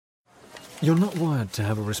You're not wired to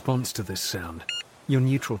have a response to this sound. You're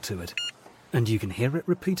neutral to it, and you can hear it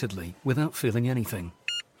repeatedly without feeling anything.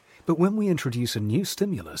 But when we introduce a new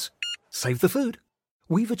stimulus, save the food,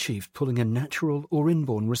 we've achieved pulling a natural or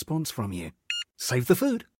inborn response from you. Save the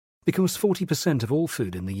food, because 40% of all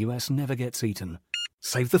food in the US never gets eaten.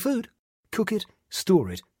 Save the food. Cook it, store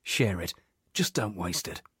it, share it. Just don't waste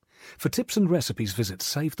it. For tips and recipes, visit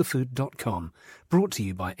savethefood.com. Brought to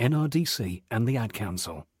you by NRDC and the Ad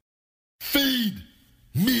Council. Feed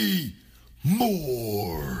me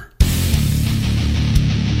more.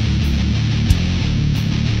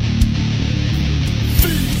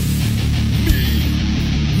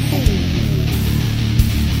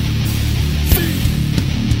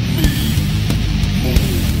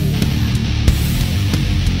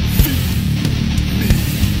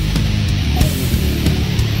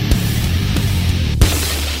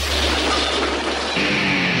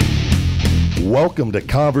 Welcome to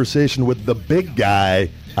Conversation with the Big Guy.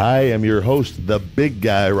 I am your host, the Big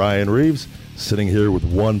Guy, Ryan Reeves, sitting here with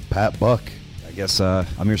one Pat Buck. I guess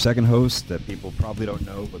I'm your second host that people probably don't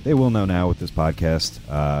know, but they will know now with this podcast.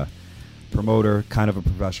 Promoter, kind of a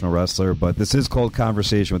professional wrestler, but this is called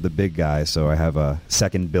Conversation with the Big Guy, so I have a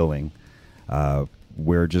second billing.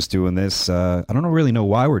 We're just doing this. I don't really know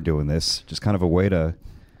why we're doing this. Just kind of a way to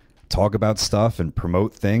talk about stuff and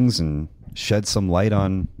promote things and shed some light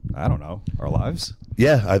on, I don't know, our lives.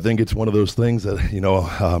 Yeah, I think it's one of those things that,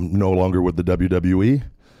 I'm no longer with the WWE,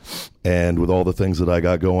 and with all the things that I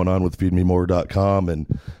got going on with feedmemore.com and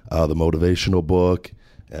the motivational book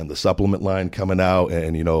and the supplement line coming out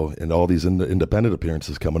and, and all these independent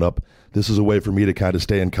appearances coming up, this is a way for me to kind of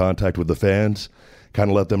stay in contact with the fans, kind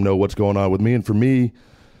of let them know what's going on with me. And for me,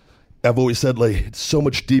 I've always said, it's so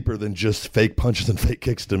much deeper than just fake punches and fake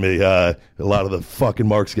kicks to me. A lot of the fucking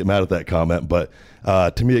marks get mad at that comment, but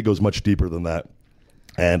to me it goes much deeper than that.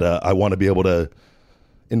 And I want to be able to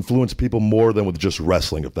influence people more than with just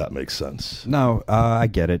wrestling, if that makes sense. No, I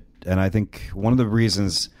get it. And I think one of the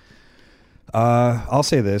reasons, I'll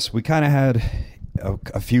say this, we kind of had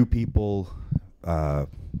a few people, I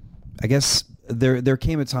guess there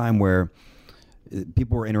came a time where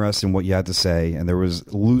people were interested in what you had to say, and there was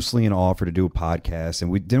loosely an offer to do a podcast,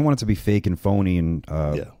 and we didn't want it to be fake and phony. And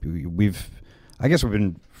we've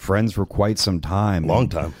been friends for quite some time. Long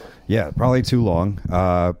time. Yeah, probably too long.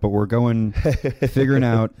 But we're figuring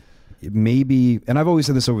out maybe, and I've always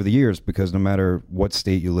said this over the years, because no matter what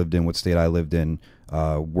state you lived in, what state I lived in,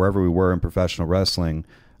 wherever we were in professional wrestling,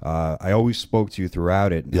 I always spoke to you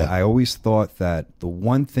throughout it. Yeah. I always thought that the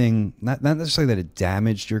one thing, not necessarily that it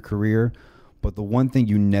damaged your career, but the one thing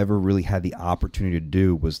you never really had the opportunity to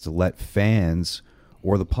do was to let fans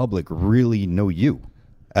or the public really know you.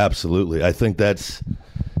 Absolutely. I think there's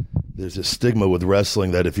a stigma with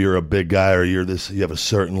wrestling that if you're a big guy or you have a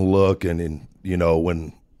certain look, and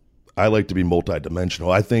when I like to be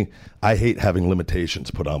multidimensional, I hate having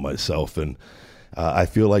limitations put on myself. And I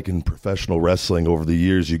feel like in professional wrestling over the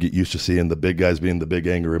years, you get used to seeing the big guys being the big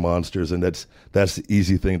angry monsters, and that's the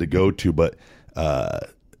easy thing to go to. But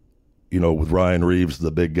with Ryan Reeves,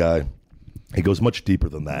 the Big Guy, it goes much deeper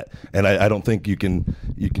than that. And I don't think you can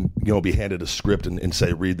be handed a script and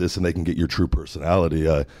say, read this, and they can get your true personality,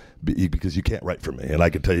 because you can't write for me. And I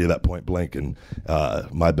can tell you that point blank. And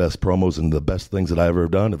my best promos and the best things that I've ever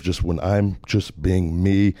done of just when I'm just being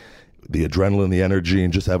me, the adrenaline, the energy,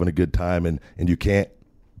 and just having a good time. And you can't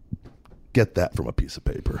get that from a piece of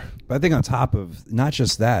paper. But I think on top of not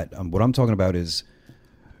just that, what I'm talking about is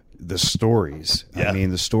the stories. Yeah. I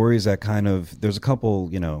mean, the stories that there's a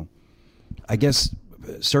couple, I guess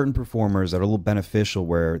certain performers that are a little beneficial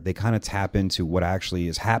where they kind of tap into what actually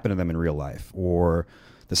has happened to them in real life, or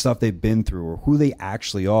the stuff they've been through, or who they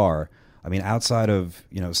actually are. I mean, outside of,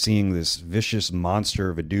 seeing this vicious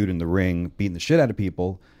monster of a dude in the ring beating the shit out of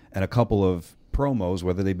people, and a couple of promos,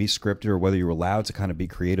 whether they be scripted or whether you're allowed to kind of be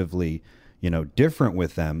creatively, different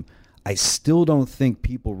with them, I still don't think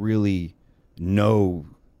people really know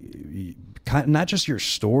not just your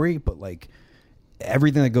story, but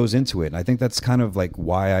everything that goes into it. And I think that's kind of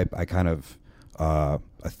why I kind of I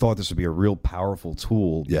thought this would be a real powerful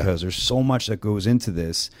tool, because there's so much that goes into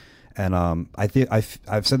this. And I think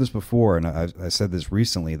I've said this before, and I said this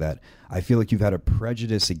recently, that I feel like you've had a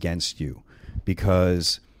prejudice against you,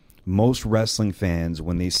 because most wrestling fans,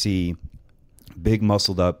 when they see big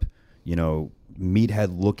muscled up,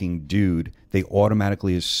 meathead looking dude, they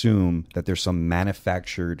automatically assume that there's some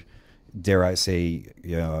manufactured, dare I say,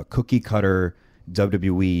 cookie cutter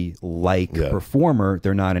WWE like performer.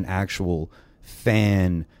 They're not an actual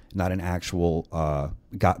fan not an actual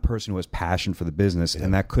person who has passion for the business.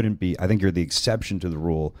 And that couldn't be, I think you're the exception to the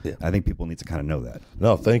rule. Yeah. I think people need to kind of know that.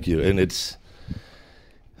 No, thank you. And it's,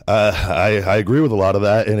 I agree with a lot of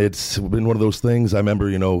that. And it's been one of those things. I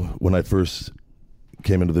remember, when I first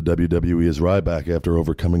came into the WWE as Ryback after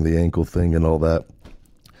overcoming the ankle thing and all that,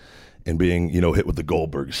 and being, hit with the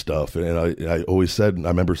Goldberg stuff. And I always said, and I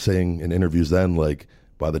remember saying in interviews then, like,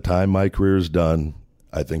 by the time my career is done,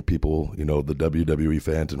 I think people, the WWE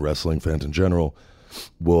fans and wrestling fans in general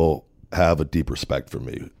will have a deep respect for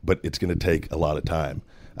me. But it's going to take a lot of time,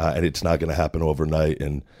 and it's not going to happen overnight.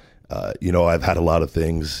 And, I've had a lot of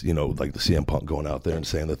things, like the CM Punk going out there and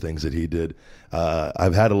saying the things that he did.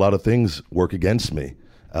 I've had a lot of things work against me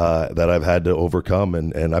that I've had to overcome,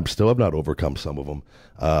 and I still have not overcome some of them.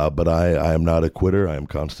 But I am not a quitter. I am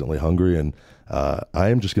constantly hungry, and I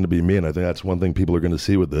am just going to be me. And I think that's one thing people are going to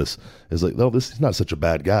see with this is like, no, this is not such a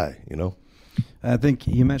bad guy, I think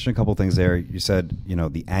you mentioned a couple things there. You said,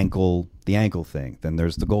 the ankle thing. Then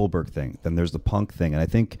there's the Goldberg thing. Then there's the Punk thing. And I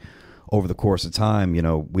think over the course of time, we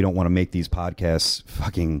don't want to make these podcasts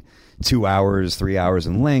fucking 2 hours, 3 hours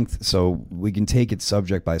in length. So we can take it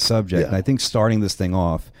subject by subject. Yeah. And I think starting this thing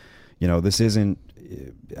off, this isn't,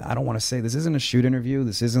 I don't want to say this isn't a shoot interview.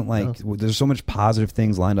 This isn't like, there's so much positive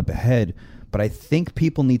things lined up ahead. But I think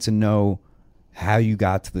people need to know how you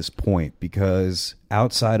got to this point, because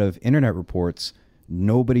outside of internet reports,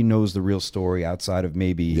 nobody knows the real story outside of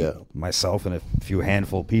maybe myself and a few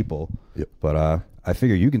handful of people. Yep. But I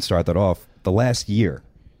figure you can start that off. The last year,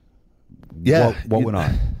 what went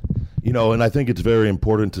on? And I think it's very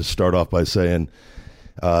important to start off by saying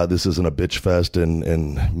this isn't a bitch fest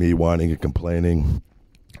and me whining and complaining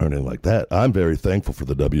or anything like that. I'm very thankful for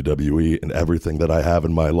the WWE and everything that I have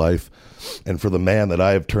in my life, and for the man that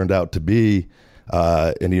I have turned out to be.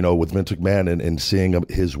 And with Vince McMahon and seeing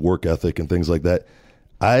his work ethic and things like that,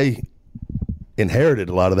 I inherited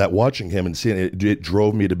a lot of that watching him and seeing it. It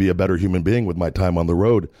drove me to be a better human being with my time on the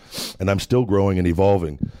road, and I'm still growing and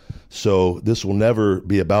evolving. So this will never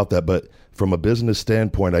be about that. But from a business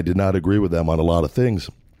standpoint, I did not agree with them on a lot of things,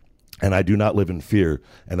 and I do not live in fear,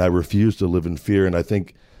 and I refuse to live in fear. And I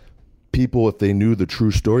think people, if they knew the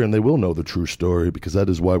true story, and they will know the true story because that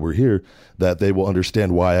is why we're here, that they will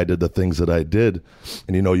understand why I did the things that I did.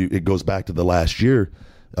 And, it goes back to the last year,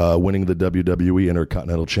 winning the WWE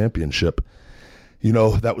Intercontinental Championship.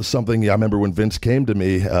 That was something I remember when Vince came to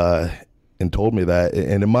me and told me that.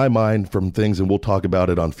 And in my mind, from things, and we'll talk about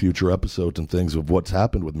it on future episodes and things of what's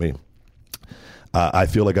happened with me, I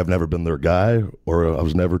feel like I've never been their guy, or I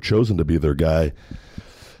was never chosen to be their guy.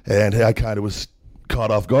 And I kind of was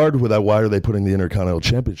caught off guard with that. Why are they putting the Intercontinental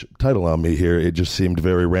Championship title on me here? It just seemed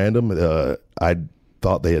very random. I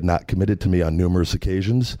thought they had not committed to me on numerous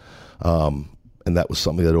occasions, and that was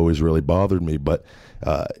something that always really bothered me. But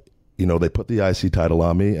they put the IC title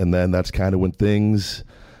on me, and then that's kind of when things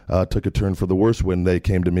took a turn for the worse, when they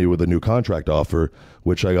came to me with a new contract offer,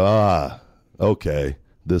 which I go, okay,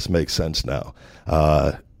 this makes sense now.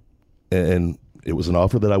 And it was an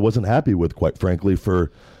offer that I wasn't happy with, quite frankly,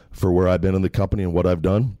 for where I've been in the company and what I've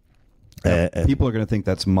done. And people are going to think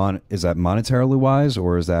that's is that monetarily wise,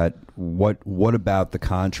 or is that what about the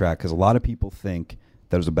contract? Because a lot of people think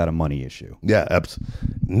that it's about a money issue. Yeah,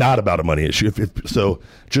 not about a money issue. So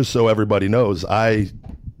just so everybody knows, I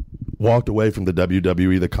walked away from the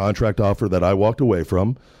WWE. The contract offer that I walked away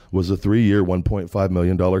from was a 3-year, $1.5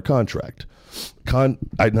 million contract.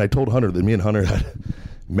 I told Hunter that me and Hunter had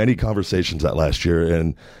many conversations that last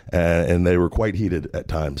year, and they were quite heated at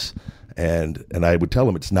times. And I would tell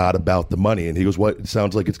him it's not about the money, and he goes, "What? It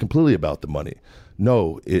sounds like it's completely about the money."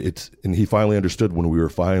 No, it's and he finally understood when we were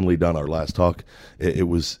finally done our last talk. It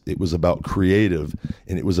was about creative,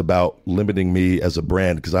 and it was about limiting me as a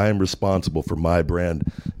brand, because I am responsible for my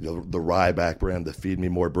brand, the Ryback brand, the Feed Me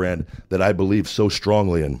More brand that I believe so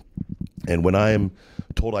strongly in. And when I am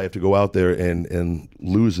told I have to go out there and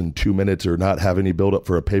lose in 2 minutes or not have any build up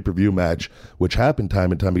for a pay-per-view match, which happened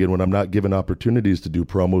time and time again when I'm not given opportunities to do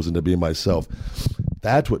promos and to be myself,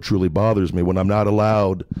 that's what truly bothers me. When I'm not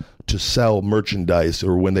allowed to sell merchandise,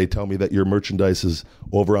 or when they tell me that your merchandise is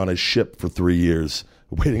over on a ship for 3 years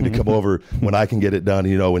waiting to come over when I can get it done,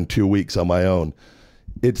 in 2 weeks on my own.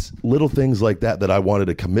 It's little things like that I wanted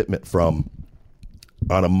a commitment from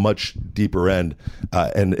on a much deeper end,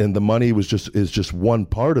 and the money is just one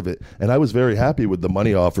part of it. And I was very happy with the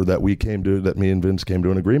money offer that me and Vince came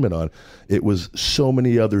to an agreement on. It was so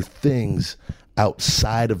many other things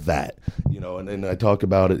outside of that, and I talk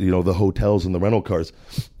about it, the hotels and the rental cars,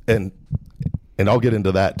 and and I'll get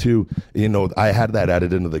into that too. You know, I had that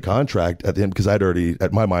added into the contract at the end because I'd already,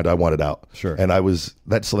 at my mind, I wanted out. Sure. And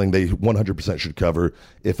that's something they 100% should cover.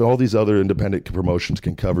 If all these other independent promotions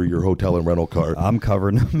can cover your hotel and rental car, I'm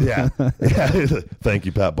covering them. yeah. Thank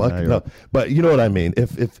you, Pat Buck. No, but you know what I mean.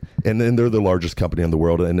 And then they're the largest company in the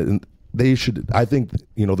world, and they should. I think,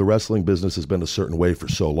 you know, the wrestling business has been a certain way for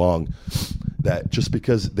so long that just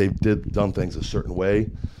because they've done things a certain way,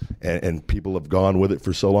 and people have gone with it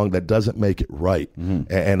for so long, that doesn't make it right.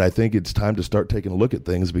 Mm-hmm. And I think it's time to start taking a look at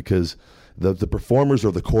things, because the performers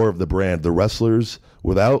are the core of the brand. The wrestlers,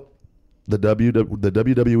 without the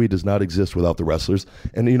WWE does not exist without the wrestlers.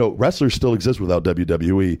 And, you know, wrestlers still exist without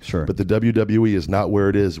WWE. Sure. But the WWE is not where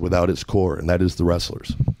it is without its core, and that is the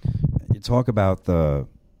wrestlers. You talk about the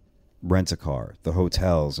rent-a-car, the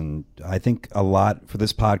hotels, and I think a lot for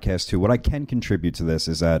this podcast too. What I can contribute to this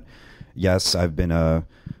is that, yes, I've been a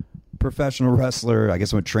professional wrestler. I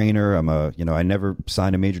guess I'm a trainer. I never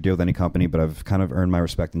signed a major deal with any company, but I've kind of earned my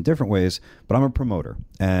respect in different ways. But I'm a promoter,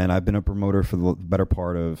 and I've been a promoter for the better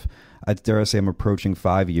part of, I dare I say, I'm approaching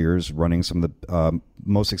 5 years running some of the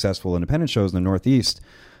most successful independent shows in the Northeast.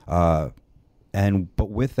 But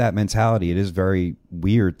with that mentality, it is very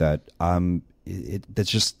weird that that's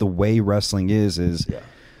just the way wrestling is. Yeah.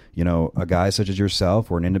 You know, a guy such as yourself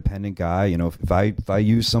or an independent guy, you know, if I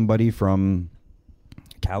use somebody from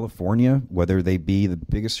California, whether they be the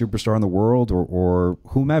biggest superstar in the world or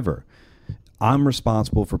whomever, I'm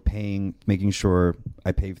responsible for making sure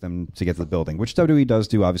I pay for them to get to the building, which WWE does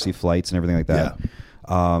do, obviously, flights and everything like that.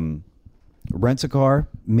 Yeah. Rent a car,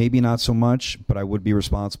 maybe not so much, but I would be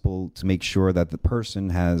responsible to make sure that the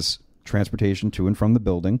person has transportation to and from the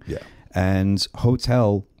building. Yeah. And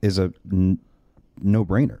hotel is a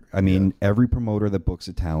no-brainer. I mean, every promoter that books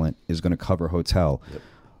a talent is going to cover hotel. Yep.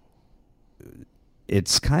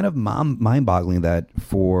 It's kind of mind-boggling that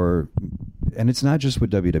and it's not just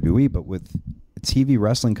with WWE, but with TV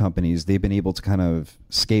wrestling companies, they've been able to kind of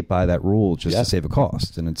skate by that rule just to save a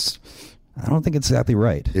cost. And I don't think it's exactly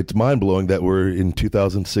right. It's mind-blowing that we're in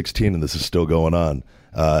 2016 and this is still going on.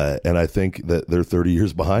 And I think that they're 30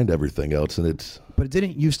 years behind everything else, and But it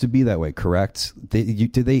didn't used to be that way, correct?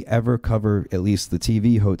 Did they ever cover at least the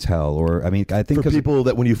TV hotel? Or, I mean, I think for people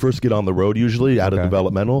that when you first get on the road, usually out of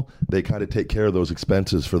developmental, they kind of take care of those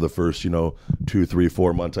expenses for the first, 2, 3,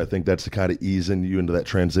 4 months. I think that's to kind of easing you into that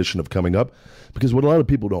transition of coming up. Because what a lot of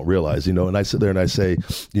people don't realize, and I sit there and I say,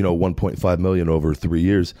 $1.5 million over 3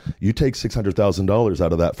 years, you take $600,000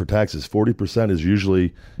 out of that for taxes. 40% is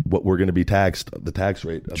usually what we're going to be taxed, the tax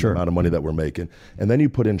rate of the amount of money that we're making. And then you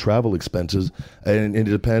put in travel expenses, and it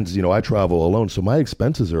depends. I travel alone, so my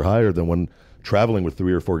expenses are higher than when traveling with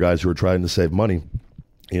 3 or 4 guys who are trying to save money.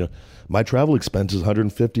 My travel expense is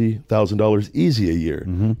 $150,000 easy a year.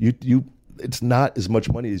 Mm-hmm. It's not as much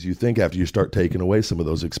money as you think after you start taking away some of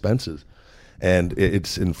those expenses. And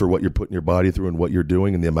it's for what you're putting your body through and what you're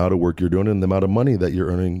doing and the amount of work you're doing and the amount of money that you're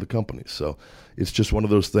earning the company. So it's just one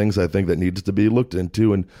of those things I think that needs to be looked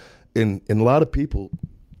into. And a lot of people,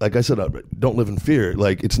 like I said, don't live in fear.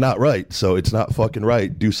 Like, it's not right. So it's not fucking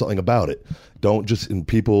right. Do something about it. Don't just, and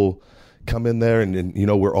people come in there and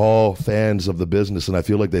we're all fans of the business. And I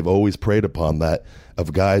feel like they've always preyed upon that,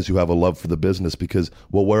 of guys who have a love for the business, because,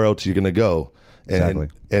 well, where else are you going to go? Exactly.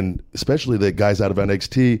 And especially the guys out of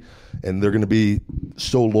NXT, and they're going to be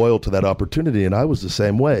so loyal to that opportunity. And I was the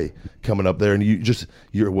same way coming up there, and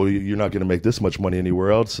you're not going to make this much money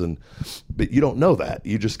anywhere else. But you don't know that.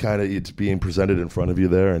 You just it's being presented in front of you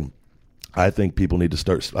there. And I think people need to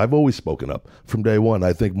start. I've always spoken up from day one.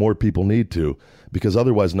 I think more people need to, because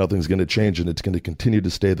otherwise nothing's going to change and it's going to continue to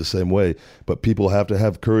stay the same way. But people have to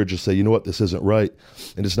have courage to say, you know what, this isn't right.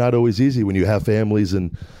 And it's not always easy when you have families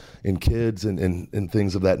and kids and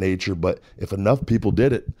things of that nature. But if enough people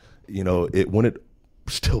did it, it wouldn't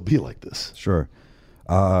still be like this. Sure.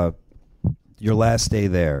 Your last day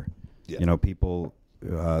there, yeah. People,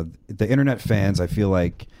 the internet fans, I feel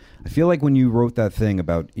like when you wrote that thing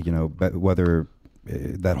about, whether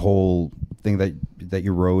that whole thing that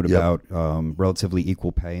you wrote about relatively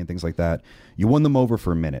equal pay and things like that, you won them over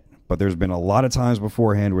for a minute. But there's been a lot of times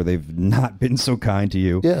beforehand where they've not been so kind to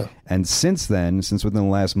you. Yeah. And since then, within the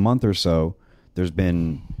last month or so, there's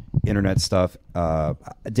been internet stuff,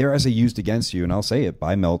 dare I say, used against you, and I'll say it,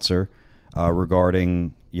 by Meltzer,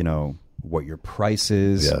 regarding, what your price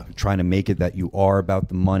is, trying to make it that you are about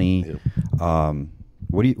the money. Yeah.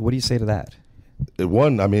 What do you say to that?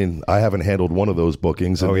 One, I mean, I haven't handled one of those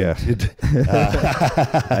bookings. Oh, yeah.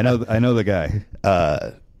 I know the guy.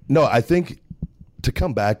 No, I think to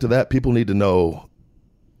come back to that, people need to know,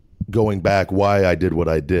 going back, why I did what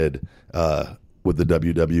I did. with the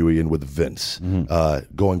WWE and with Vince.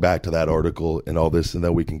 Going back to that article and all this, and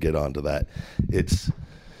then we can get onto that.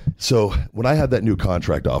 So when I had that new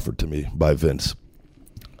contract offered to me by Vince,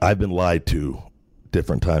 I've been lied to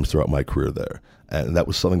different times throughout my career there, and that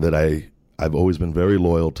was something that I've always been very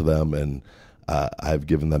loyal to them, and I've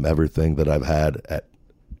given them everything that I've had at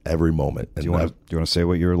every moment. And do you want to say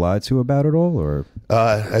what you were lied to about it all, or?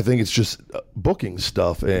 I think it's just booking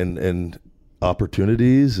stuff and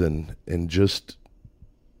opportunities and just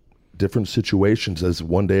different situations as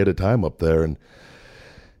one day at a time up there. And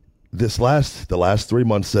the last 3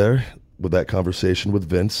 months there, with that conversation with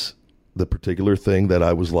Vince, the particular thing that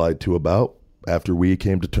I was lied to about after we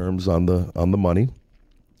came to terms on the money,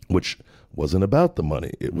 which wasn't about the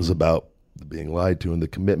money, it was about being lied to and the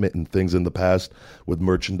commitment and things in the past with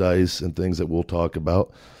merchandise and things that we'll talk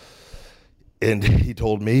about. And he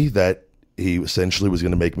told me that he essentially was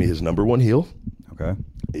going to make me his number one heel. Okay.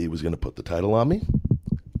 He was going to put the title on me.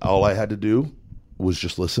 All I had to do was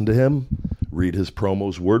just listen to him, read his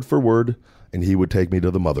promos word for word, and he would take me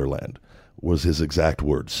to the motherland, was his exact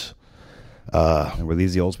words. And were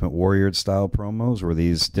these the Ultimate Warrior style promos, or were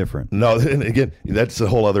these different? No, and again, that's a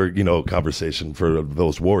whole other, conversation for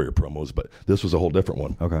those Warrior promos, but this was a whole different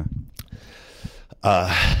one. Okay.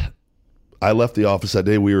 I left the office that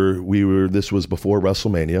day. This was before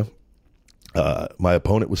WrestleMania. My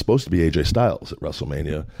opponent was supposed to be AJ Styles at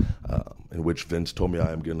WrestleMania, in which Vince told me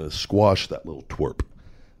I am going to squash that little twerp.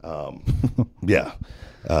 Yeah.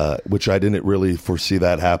 Which I didn't really foresee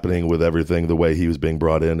that happening with everything, the way he was being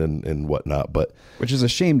brought in and whatnot. But which is a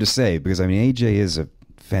shame to say, because AJ is a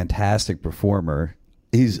fantastic performer.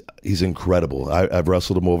 He's incredible. I've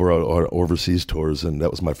wrestled him over our overseas tours, and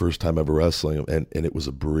that was my first time ever wrestling him, and it was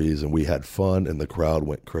a breeze, and we had fun, and the crowd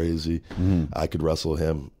went crazy. I could wrestle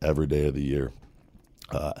him every day of the year.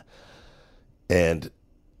 And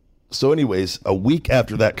so anyways, a week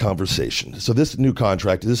after that conversation, so this new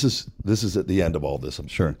contract, this is at the end of all this, I'm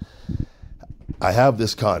sure. I have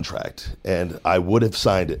this contract, and I would have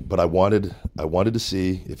signed it, but I wanted to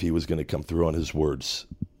see if he was going to come through on his words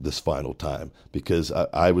this final time, because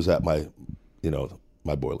I was at my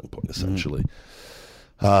boiling point, essentially.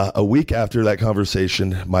 A week after that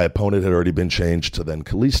conversation, my opponent had already been changed to then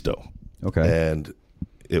Kalisto. Okay. And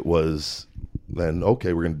it was then,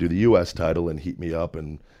 okay, we're going to do the U.S. title and heat me up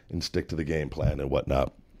and stick to the game plan and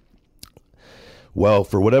whatnot. Well,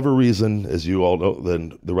 for whatever reason, as you all know,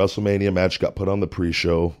 then the WrestleMania match got put on the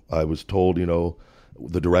pre-show. I was told,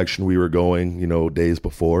 the direction we were going, days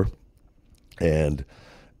before. And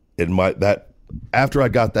after I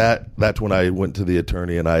got that's when I went to the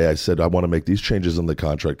attorney and I said, I want to make these changes in the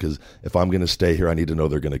contract, because if I'm going to stay here, I need to know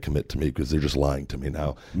they're going to commit to me, because they're just lying to me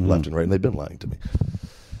now, left and right, and they've been lying to me.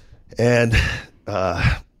 And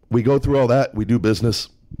we go through all that, we do business,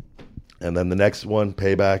 and then the next one,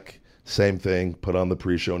 Payback, same thing, put on the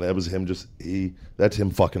pre-show, and that was him that's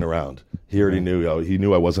him fucking around. He already knew, he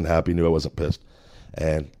knew I wasn't happy, knew I wasn't pissed.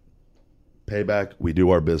 And Payback, we do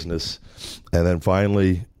our business, and then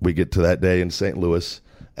finally we get to that day in St. Louis,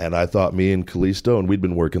 and I thought me and Kalisto, and we'd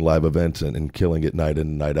been working live events and killing it night in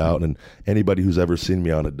and night out, and anybody who's ever seen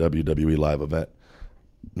me on a WWE live event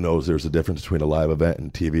knows there's a difference between a live event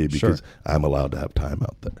and TV, because I'm allowed to have time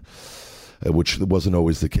out there, which wasn't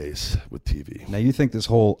always the case with TV. Now, you think this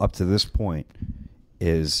whole up to this point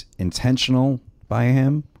is intentional by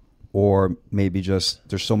him, or maybe just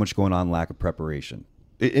there's so much going on, lack of preparation?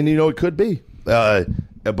 And it could be, but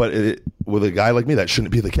with a guy like me, that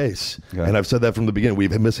shouldn't be the case. Okay. And I've said that from the beginning.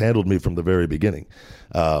 We've mishandled me from the very beginning.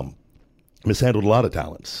 Mishandled a lot of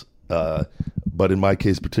talents, but in my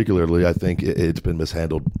case particularly, I think it's been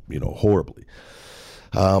mishandled, horribly.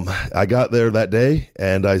 I got there that day,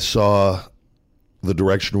 and I saw the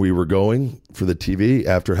direction we were going for the TV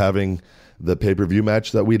after having the pay-per-view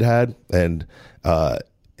match that we'd had, and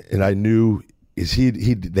I knew.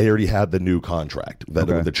 They already had the new contract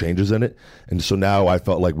with the changes in it, and so now I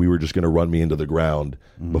felt like we were just going to run me into the ground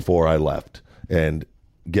before I left and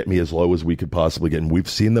get me as low as we could possibly get. And we've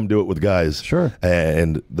seen them do it with guys. Sure.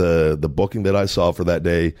 And the booking that I saw for that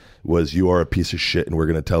day was, you are a piece of shit, and we're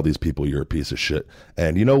going to tell these people you're a piece of shit.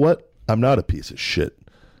 And you know what? I'm not a piece of shit.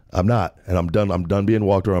 I'm not, and I'm done. I'm done being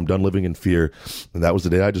walked around. I'm done living in fear. And that was the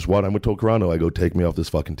day I just walked. I went to Toronto. I go, take me off this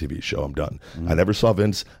fucking TV show. I'm done. I never saw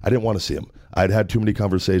Vince. I didn't want to see him. I'd had too many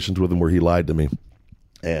conversations with him where he lied to me,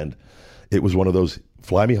 and it was one of those,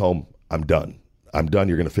 fly me home. I'm done. I'm done.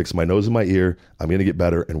 You're going to fix my nose and my ear. I'm going to get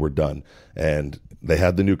better, and we're done. And they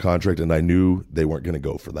had the new contract, and I knew they weren't going to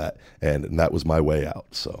go for that, and that was my way out.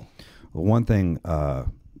 So, well, one thing,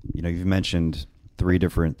 you've mentioned 3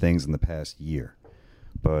 different things in the past year.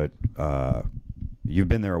 But you've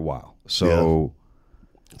been there a while. So,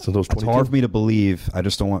 So those it's 22? hard for me to believe. I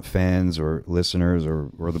just don't want fans or listeners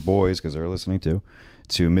or the boys, because they're listening too,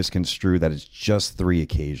 to misconstrue that it's just 3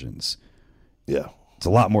 occasions. Yeah. It's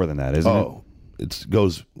a lot more than that, isn't it? Oh, it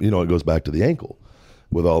goes back to the ankle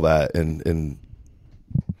with all that. And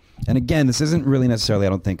again, this isn't really necessarily, I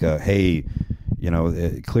don't think, hey,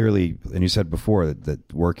 clearly, and you said before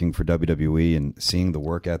that working for WWE and seeing the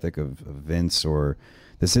work ethic of Vince, or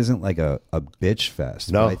this isn't like a bitch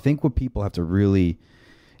fest. No. But I think what people have to really,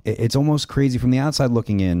 it's almost crazy from the outside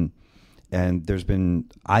looking in, and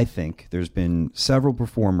I think there's been several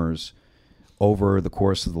performers over the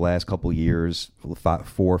course of the last couple years, 4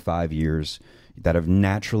 or 5 years, that have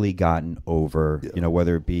naturally gotten over,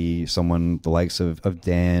 whether it be someone the likes of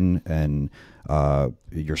Dan and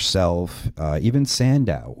yourself, even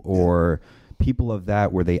Sandow, or people of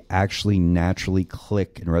that, where they actually naturally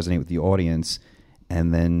click and resonate with the audience,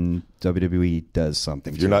 and then WWE does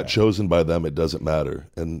something. If you're not chosen by them, it doesn't matter.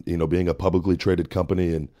 And, being a publicly traded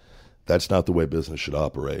company, and that's not the way business should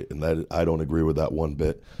operate. And that, I don't agree with that one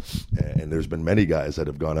bit. And there's been many guys that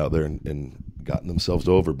have gone out there and gotten themselves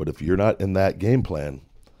over. But if you're not in that game plan,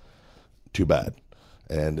 too bad.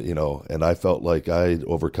 And, and I felt like I'd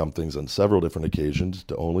overcome things on several different occasions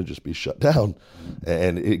to only just be shut down.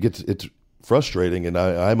 And it's frustrating. And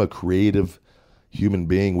I'm a creative human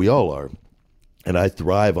being. We all are. And I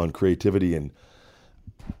thrive on creativity, and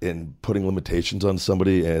putting limitations on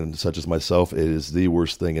somebody, and such as myself, it is the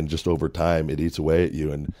worst thing. And just over time, it eats away at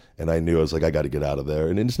you. And I knew, I was like, I got to get out of there.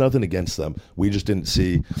 And it's nothing against them. We just didn't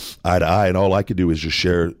see eye to eye. And all I could do is just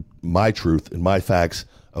share my truth and my facts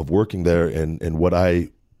of working there, and what I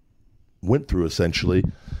went through, essentially,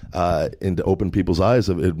 and to open people's eyes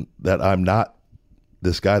of it, that I'm not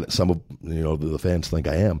this guy that some of the fans think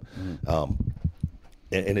I am.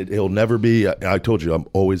 And it'll never be. I told you, I'm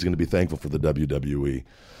always going to be thankful for the WWE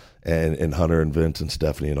and Hunter and Vince and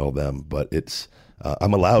Stephanie and all them. But it's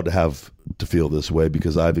I'm allowed to feel this way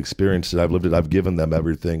because I've experienced it. I've lived it. I've given them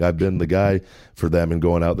everything. I've been the guy for them, and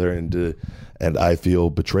going out there and I feel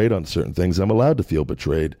betrayed on certain things. I'm allowed to feel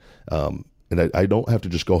betrayed, and I don't have to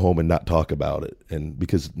just go home and not talk about it. And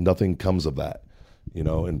because nothing comes of that,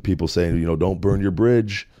 And people saying, don't burn your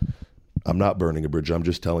bridge. I'm not burning a bridge. I'm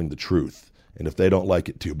just telling the truth. And if they don't like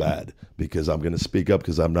it, too bad, because I'm going to speak up,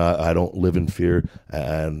 because I don't live in fear,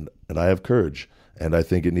 and I have courage. And I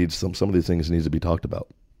think it needs some of these things needs to be talked about.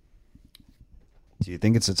 Do you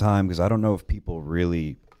think it's a time, because I don't know if people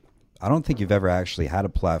really, I don't think you've ever actually had a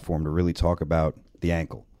platform to really talk about the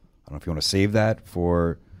ankle. I don't know if you want to save that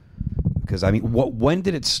for, because I mean, when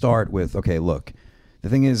did it start with, okay, look, the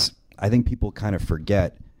thing is, I think people kind of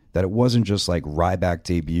forget that it wasn't just like Ryback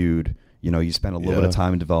debuted, you spent a little bit of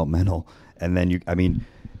time in developmental. And then you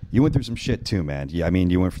went through some shit too, man.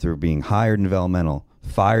 You went through being hired in developmental,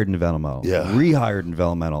 fired in developmental, rehired in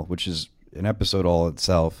developmental, which is an episode all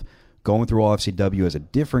itself. Going through all FCW as a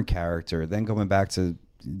different character, then going back to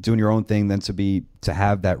doing your own thing, then to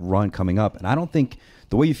have that run coming up. And I don't think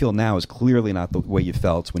the way you feel now is clearly not the way you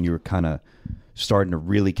felt when you were kind of starting to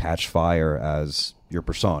really catch fire as your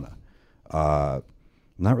persona. I'm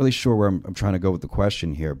not really sure where I'm trying to go with the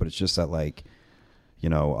question here, but it's just that like.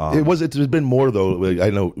 It's been more though. I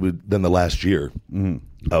know than the last year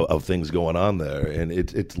of things going on there, and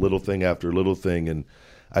it's little thing after little thing, and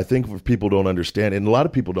I think if people don't understand, and a lot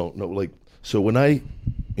of people don't know. Like, so when I,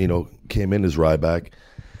 came in as Ryback,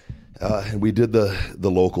 and we did the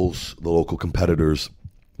local competitors.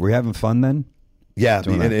 Were you having fun then? Yeah,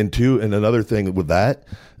 and another thing with that,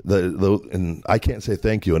 and I can't say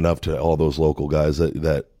thank you enough to all those local guys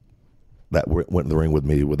that went in the ring with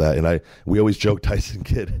me with that. And we always joke, Tyson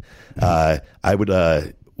Kidd. I would,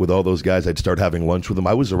 with all those guys, I'd start having lunch with them.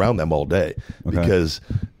 I was around them all day because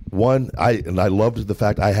I loved the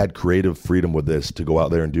fact I had creative freedom with this to go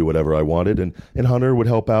out there and do whatever I wanted. And Hunter would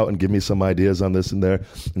help out and give me some ideas on this and there.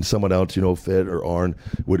 And someone else, Fit or Arn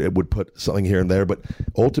would put something here and there. But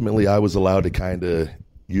ultimately I was allowed to kind of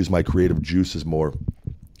use my creative juices more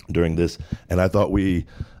during this. And I thought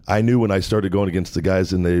I knew when I started going against the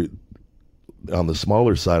guys on the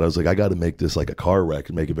smaller side, I was like, I got to make this like a car wreck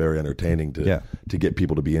and make it very entertaining to get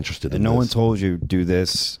people to be interested in no this. one told you do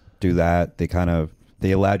this, do that. They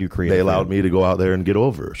allowed you creative. They allowed me to go out there and get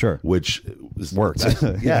over. Sure. Which worked.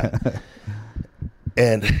 Yeah.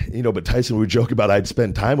 And, but Tyson, we would joke about I'd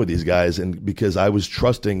spend time with these guys, and because I was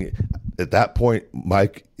trusting at that point,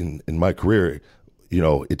 Mike, in my career,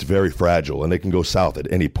 it's very fragile and they can go south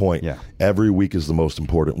at any point. Yeah. Every week is the most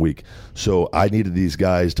important week. So I needed these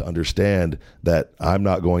guys to understand that I'm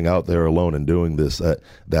not going out there alone and doing this,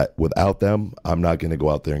 that without them, I'm not going to go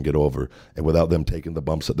out there and get over. And without them taking the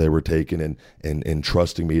bumps that they were taking and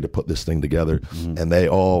trusting me to put this thing together. Mm-hmm. And they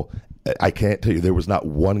all, I can't tell you, there was not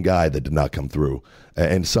one guy that did not come through.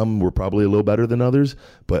 And some were probably a little better than others,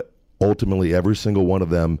 but ultimately every single one of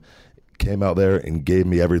them came out there and gave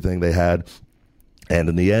me everything they had. And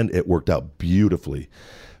in the end, it worked out beautifully.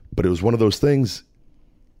 But it was one of those things,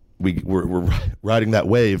 we're riding that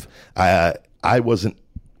wave. I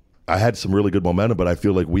had some really good momentum, but I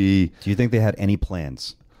feel like Do you think they had any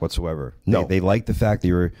plans whatsoever? No. They liked the fact that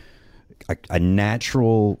you were a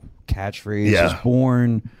natural catchphrase was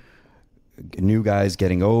born, new guys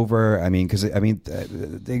getting over. I mean, because,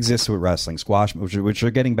 they exist with wrestling, squash, which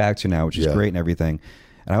are getting back to now, which is great and everything.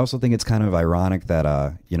 And I also think it's kind of ironic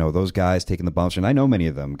that, those guys taking the bumps, and I know many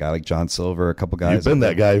of them, a guy like John Silver, a couple guys. You've been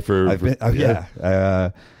that guy for...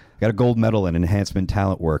 Got a gold medal in enhancement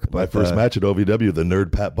talent work. But, my first match at OVW, the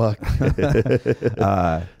nerd Pat Buck.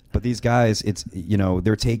 But these guys, it's,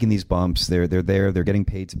 they're taking these bumps. They're there. They're getting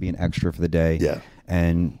paid to be an extra for the day. Yeah.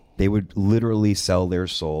 And they would literally sell their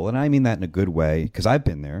soul. And I mean that in a good way, because I've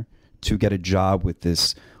been there, to get a job with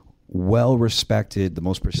this well-respected, the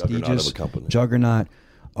most prestigious juggernaut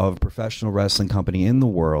of professional wrestling company in the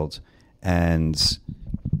world. And,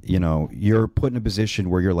 you're put in a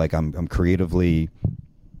position where you're like, I'm creatively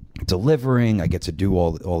delivering. I get to do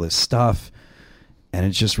all this stuff. And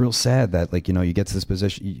it's just real sad that, you get to this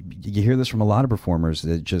position. You hear this from a lot of performers.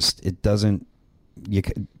 It doesn't.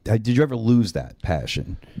 Did you ever lose that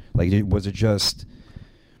passion? Was it just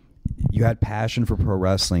you had passion for pro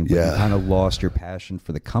wrestling, but you kind of lost your passion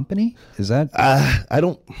for the company? Is that? I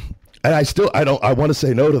don't. And I want to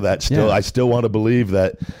say no to that still. Yeah. I still want to believe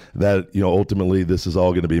that ultimately this is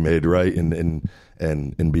all going to be made right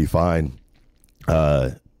and be fine.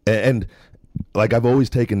 And like I've always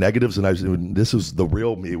taken negatives, and this is the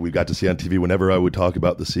real me we got to see on TV. Whenever I would talk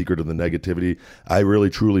about the secret of the negativity, I really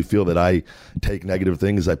truly feel that I take negative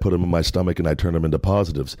things, I put them in my stomach, and I turn them into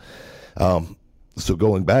positives. So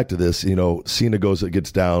going back to this, Cena goes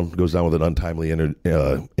down with an untimely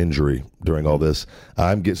injury during all this.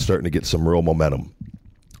 I'm starting to get some real momentum.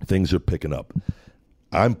 Things are picking up.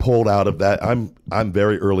 I'm pulled out of that. I'm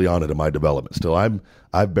very early on into my development still.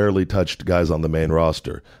 I've barely touched guys on the main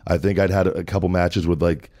roster. I think I'd had a couple matches with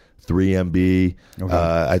like 3MB. Okay.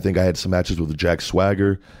 I think I had some matches with Jack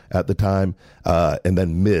Swagger at the time. And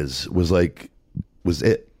then Miz was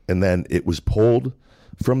it. And then it was pulled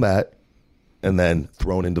from that and then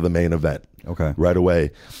thrown into the main event. Okay. Right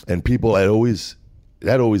away. And people that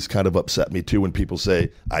always kind of upset me too when people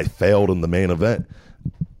say I failed in the main event.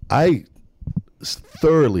 I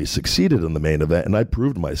thoroughly succeeded in the main event, and I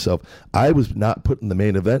proved myself. I was not put in the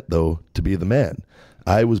main event though to be the man.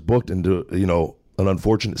 I was booked into an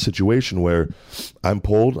unfortunate situation where I'm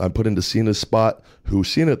put into Cena's spot, who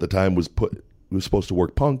Cena at the time was supposed to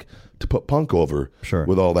work Punk, to put Punk over. Sure.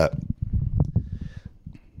 With all that.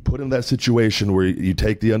 Put in that situation where you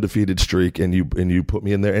take the undefeated streak and you put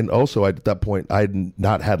me in there. And also at that point I had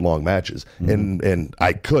not had long matches. Mm-hmm. And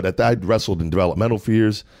I'd wrestled in developmental for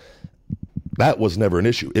years. That was never an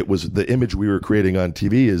issue. It was the image we were creating on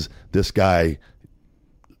TV is this guy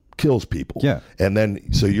kills people. Yeah. And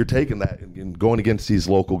then, so you're taking that and going against these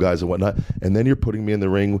local guys and whatnot, and then you're putting me in the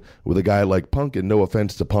ring with a guy like Punk, and no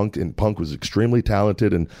offense to Punk, and Punk was extremely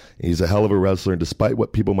talented, and he's a hell of a wrestler, and despite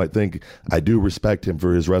what people might think, I do respect him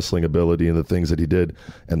for his wrestling ability and the things that he did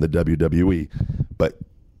in the WWE. But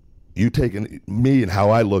you taking me and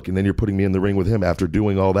how I look, and then you're putting me in the ring with him after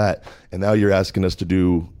doing all that, and now you're asking us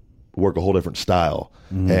to work a whole different style.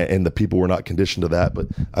 Mm-hmm. And the people were not conditioned to that. But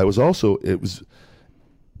it was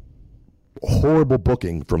horrible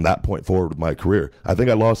booking from that point forward with my career. I think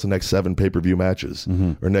I lost the next 7 pay-per-view matches,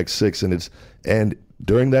 or next 6, and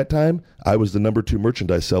during that time I was the number 2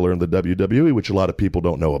 merchandise seller in the WWE, which a lot of people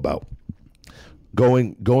don't know about.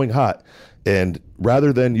 Going hot. And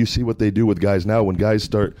rather than you see what they do with guys now, when guys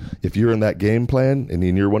start, if you're in that game plan and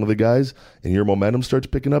you're one of the guys and your momentum starts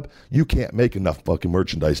picking up, you can't make enough fucking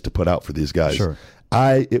merchandise to put out for these guys. Sure.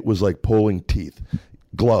 It was like pulling teeth.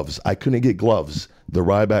 Gloves. I couldn't get gloves. The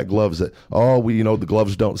Ryback gloves that, the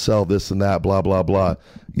gloves don't sell, this and that, blah, blah, blah.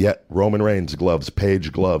 Yet Roman Reigns gloves,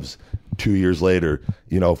 Paige gloves, 2 years later,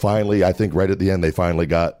 finally, I think right at the end, they finally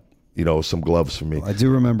got, some gloves for me. I do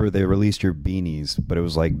remember they released your beanies, but it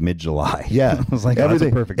was like mid-July. Yeah. I was like, everything,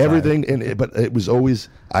 that's a perfect time. Everything, but it was always,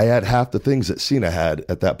 I had half the things that Cena had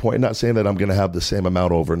at that point. Not saying that I'm going to have the same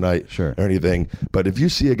amount overnight or anything, but if you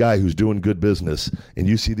see a guy who's doing good business and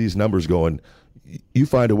you see these numbers going, you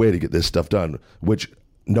find a way to get this stuff done, which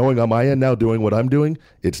knowing on my end now doing what I'm doing,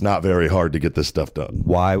 it's not very hard to get this stuff done.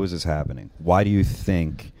 Why was this happening? Why do you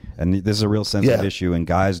think, and this is a real sensitive issue, and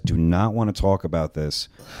guys do not want to talk about this,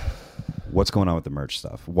 what's going on with the merch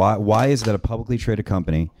stuff? Why is it that a publicly traded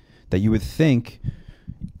company that you would think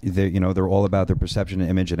they're all about their perception and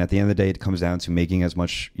image, and at the end of the day it comes down to making as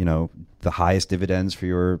much, the highest dividends for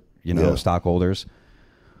your stockholders,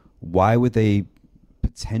 why would they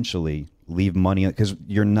potentially leave money? Because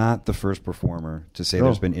you're not the first performer to say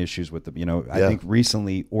there's been issues with the I think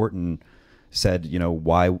recently Orton said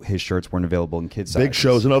why his shirts weren't available in kids sizes. Big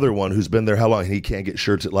Show's another one who's been there how long, he can't get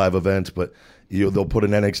shirts at live events, but they'll put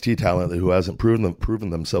an NXT talent who hasn't proven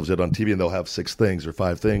themselves yet on TV, and they'll have 6 things or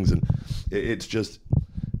 5 things, and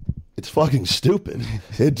it's fucking stupid.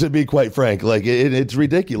 To be quite frank, like it's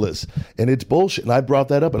ridiculous and it's bullshit. And I brought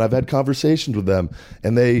that up, and I've had conversations with them,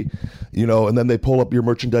 and they, and then they pull up your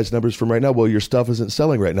merchandise numbers from right now. Well, your stuff isn't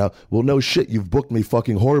selling right now. Well, no shit, you've booked me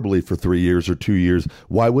fucking horribly for 3 years or 2 years.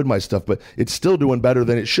 Why would my stuff? But it's still doing better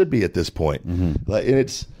than it should be at this point. Mm-hmm. Like, and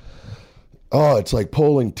it's like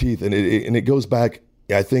pulling teeth, and it goes back.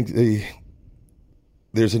 I think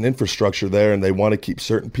there's an infrastructure there, and they want to keep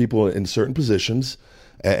certain people in certain positions.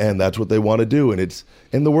 And that's what they want to do, and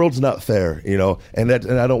the world's not fair, and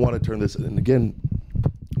I don't want to turn this, and again,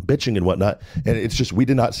 bitching and whatnot, and it's just we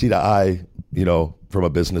did not see the eye, from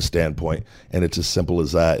a business standpoint, and it's as simple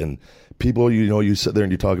as that. And people, you sit there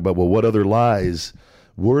and you talk about, well, what other lies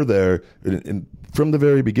were there, and from the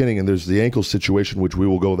very beginning, and there's the ankle situation, which we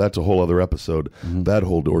will go, that's a whole other episode, that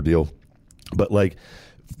whole ordeal, but like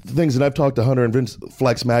things, and I've talked to Hunter and Vince,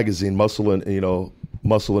 Flex Magazine, Muscle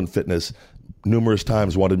and Fitness, numerous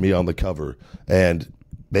times wanted me on the cover, and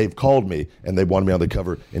they've called me and they wanted me on the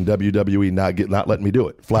cover, and WWE not letting me do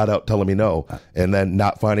it, flat out telling me no, and then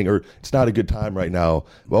not finding, or it's not a good time right now.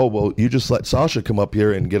 Well, you just let Sasha come up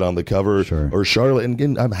here and get on the cover, sure. Or Charlotte, and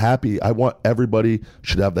again, I'm happy. I want everybody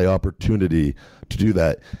should have the opportunity to do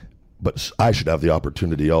that, but I should have the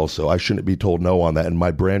opportunity also. I shouldn't be told no on that, and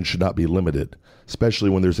my brand should not be limited,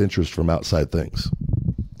 especially when there's interest from outside things.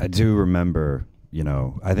 I do remember.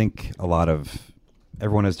 I think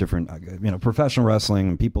everyone has different, professional wrestling,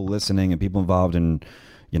 and people listening and people involved in,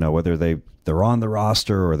 whether they're on the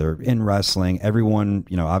roster or they're in wrestling, everyone,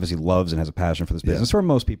 obviously loves and has a passion for this business, or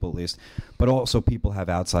most people at least, but also people have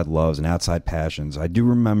outside loves and outside passions. I do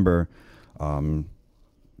remember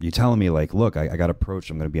you telling me, like, look, I got approached,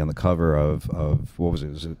 I'm going to be on the cover of what was it?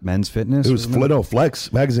 Was it Men's Fitness? It was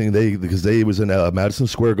Flex Magazine. Because they was in Madison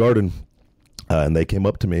Square Garden. And they came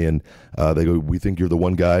up to me and they go, we think you're the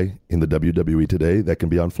one guy in the WWE today that can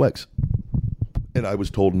be on Flex. And I was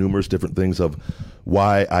told numerous different things of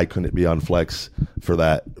why I couldn't be on Flex for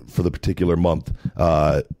the particular month.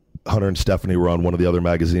 Hunter and Stephanie were on one of the other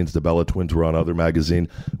magazines. The Bella Twins were on another magazine.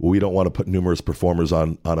 We don't want to put numerous performers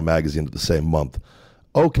on a magazine at the same month.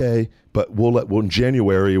 Okay, but in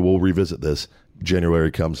January, we'll revisit this. January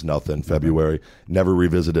comes, nothing. February, never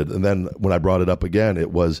revisited. And then when I brought it up again, it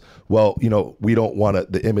was, well, we don't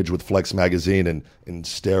want the image with Flex Magazine and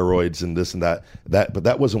steroids and this and that, but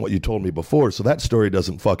that wasn't what you told me before. So that story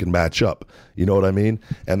doesn't fucking match up. You know what I mean?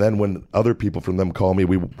 And then when other people from them call me,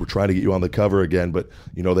 we're trying to get you on the cover again, but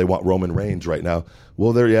they want Roman Reigns right now.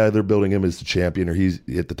 Well, they're building him as the champion, or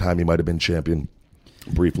at the time he might have been champion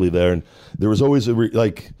briefly there. And there was always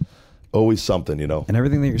always something, And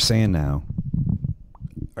everything that you're saying now,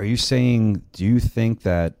 are you saying, do you think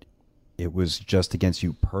that it was just against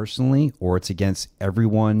you personally, or it's against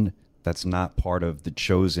everyone that's not part of the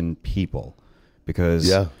chosen people? Because,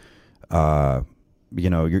 you're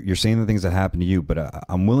saying the things that happened to you, but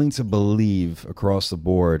I'm willing to believe across the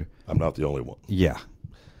board. I'm not the only one. Yeah.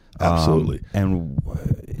 Absolutely. And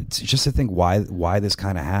it's just to think why this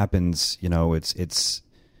kind of happens, it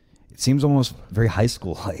seems almost very high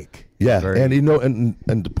school like. Yeah.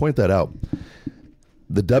 And to point that out,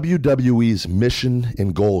 the WWE's mission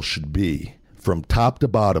and goal should be, from top to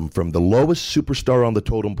bottom, from the lowest superstar on the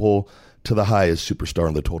totem pole to the highest superstar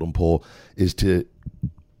on the totem pole, is to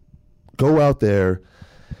go out there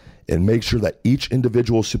and make sure that each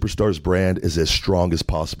individual superstar's brand is as strong as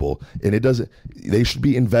possible. And they should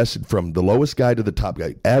be invested from the lowest guy to the top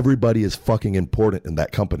guy. Everybody is fucking important in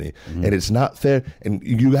that company. Mm-hmm. And it's not fair. And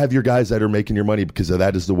you have your guys that are making your money because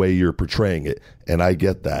that is the way you're portraying it. And I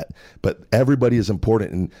get that. But everybody is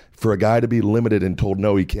important. And for a guy to be limited and told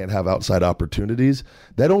no, he can't have outside opportunities,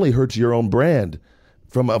 that only hurts your own brand.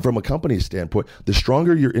 From a company standpoint, the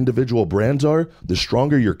stronger your individual brands are, the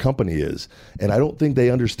stronger your company is. And I don't think they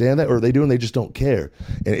understand that, or they do, and they just don't care.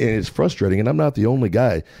 And it's frustrating, and I'm not the only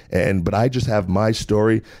guy. But I just have my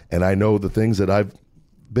story, and I know the things that I've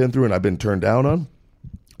been through and I've been turned down on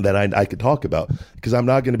that I could talk about, because I'm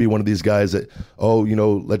not going to be one of these guys that,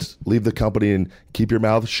 let's leave the company and keep your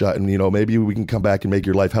mouth shut and, maybe we can come back and make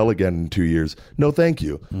your life hell again in 2 years. No, thank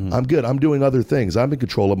you. Mm-hmm. I'm good. I'm doing other things. I'm in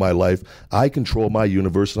control of my life. I control my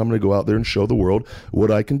universe, and I'm going to go out there and show the world what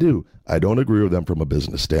I can do. I don't agree with them from a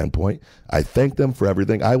business standpoint. I thank them for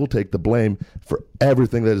everything. I will take the blame for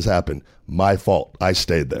everything that has happened. My fault. I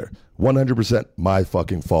stayed there. 100% my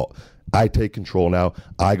fucking fault. I take control now.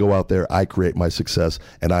 I go out there, I create my success,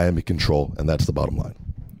 and I am in control, and that's the bottom line.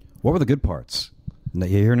 What were the good parts? You're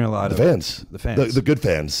hearing a lot of fans. The fans. The good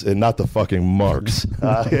fans, and not the fucking marks.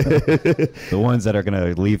 The ones that are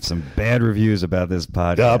going to leave some bad reviews about this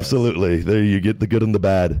podcast. Absolutely. There you get the good and the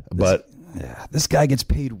bad. This guy gets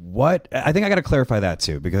paid what? I think I got to clarify that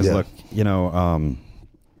too, because look,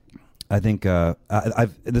 I think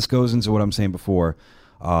this goes into what I'm saying before.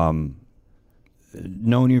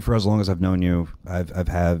 Known you for as long as I've known you, I've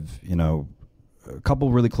had a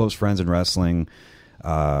couple really close friends in wrestling,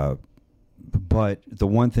 but the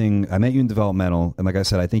one thing, I met you in developmental, and like I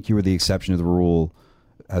said, I think you were the exception to the rule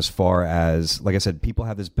as far as, like I said, people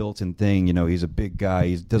have this built-in thing, he's a big guy,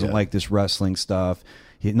 he doesn't like this wrestling stuff,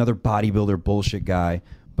 he's another bodybuilder bullshit guy,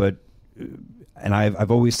 but and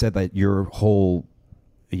I've always said that your whole,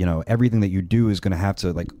 everything that you do is going to have to,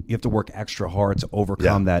 you have to work extra hard to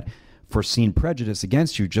overcome that foreseen prejudice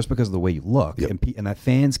against you just because of the way you look. Yep. And that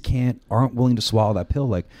fans aren't willing to swallow that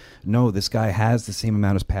pill. No, this guy has the same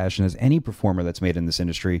amount of passion as any performer that's made in this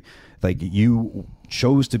industry. You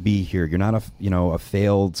chose to be here. You're not a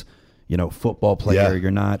failed football player.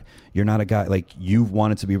 Yeah. You're not a guy, you've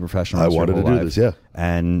wanted to be a professional. I wanted to do this. Yeah.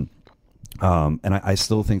 And I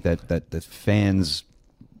still think that the fans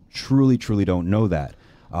truly don't know that.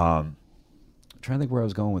 I'm trying to think where I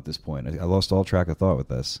was going with this point. I lost all track of thought with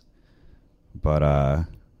this. But I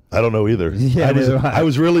don't know either. Yeah, I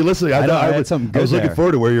was really listening. I was looking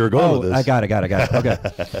forward to where you were going with this. I got it. Okay.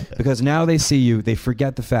 Because now they see you, they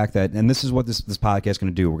forget the fact that, and this is what this podcast is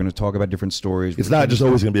going to do. We're going to talk about different stories. It's not just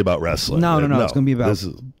always going to be about wrestling. No. It's going to be about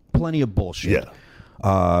plenty of bullshit.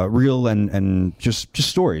 Yeah. Real and just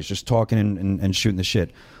stories, just talking and shooting the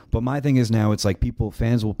shit. But my thing is now, it's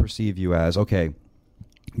fans will perceive you as, okay,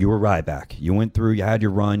 you were Ryback. You went through, you had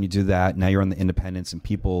your run, you do that. Now you're on the independents, and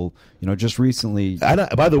people, just recently.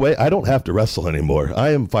 By the way, I don't have to wrestle anymore.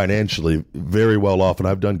 I am financially very well off, and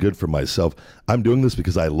I've done good for myself. I'm doing this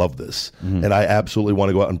because I love this, and I absolutely want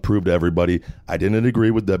to go out and prove to everybody. I didn't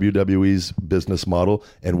agree with WWE's business model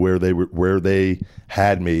and where they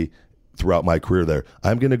had me throughout my career there.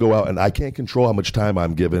 I'm going to go out, and I can't control how much time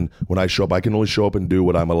I'm given when I show up. I can only show up and do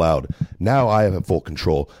what I'm allowed. Now I have full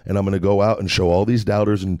control, and I'm going to go out and show all these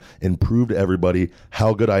doubters and prove to everybody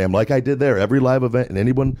how good I am, like I did there. Every live event, and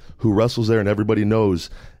anyone who wrestles there, and everybody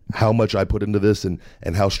knows how much I put into this and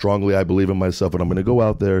how strongly I believe in myself, and I'm going to go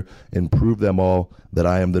out there and prove them all that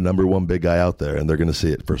I am the number one big guy out there, and they're going to see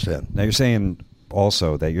it firsthand. Now you're saying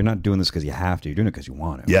also that you're not doing this because you have to, you're doing it because you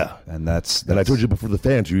want to. Yeah. And that's and I told you before, the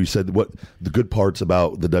fans, you said what the good parts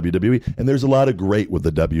about the WWE, and there's a lot of great with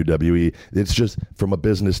the WWE. It's just from a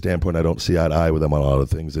business standpoint, I don't see eye to eye with them on a lot of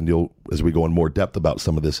things, and as we go in more depth about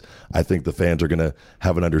some of this, I think the fans are going to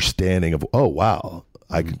have an understanding of, oh wow,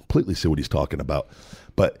 I completely see what he's talking about.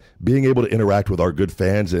 But being able to interact with our good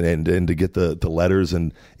fans and to get the letters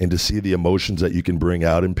and to see the emotions that you can bring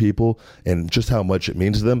out in people and just how much it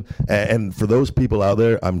means to them. And for those people out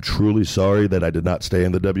there, I'm truly sorry that I did not stay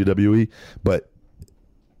in the WWE. But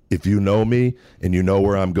if you know me and you know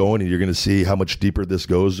where I'm going and you're going to see how much deeper this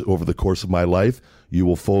goes over the course of my life, you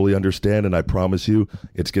will fully understand. And I promise you,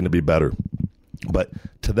 it's going to be better. But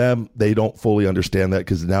to them, they don't fully understand that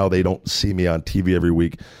because now they don't see me on TV every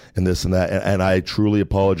week and this and that. And I truly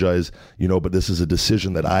apologize, but this is a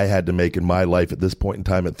decision that I had to make in my life at this point in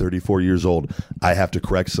time at 34 years old. I have to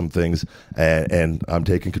correct some things, and I'm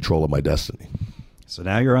taking control of my destiny. So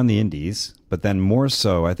now you're on the indies, but then more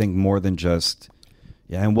so, I think more than just,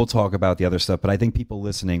 and we'll talk about the other stuff, but I think people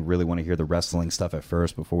listening really want to hear the wrestling stuff at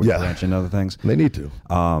first before we branch into other things. They need to.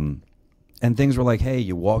 And things were like, hey,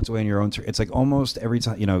 you walked away on your own. It's almost every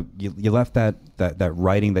time, you left that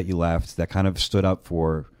writing that you left that kind of stood up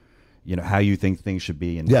for, how you think things should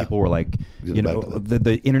be. And people were like,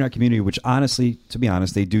 the internet community, which honestly, to be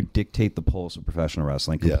honest, they do dictate the pulse of professional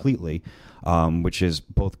wrestling completely, which is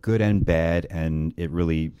both good and bad. And it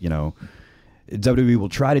really, WWE will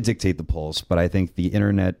try to dictate the pulse, but I think the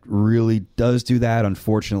internet really does do that.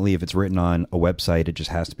 Unfortunately, if it's written on a website, it just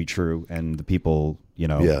has to be true, and the people,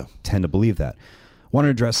 tend to believe that. wanted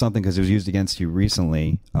to address something because it was used against you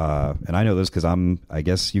recently, and I know this because I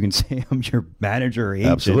guess you can say I'm your manager or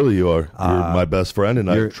agent. Absolutely, you are. You're my best friend, and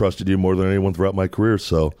I've trusted you more than anyone throughout my career.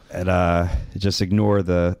 So, and just ignore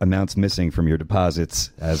the amounts missing from your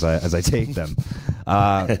deposits as I take them.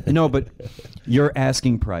 No, but your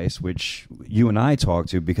asking price, which you and I talked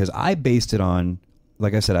to, because I based it on,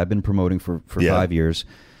 like I said, I've been promoting for 5 years.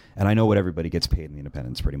 And I know what everybody gets paid in the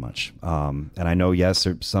independents, pretty much. And I know, yes,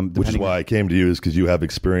 there's some. Which is why I came to you, is because you have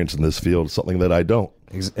experience in this field, something that I don't.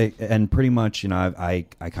 And pretty much, I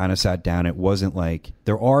kind of sat down. It wasn't like,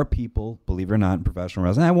 there are people, believe it or not, in professional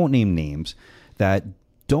wrestling, I won't name names, that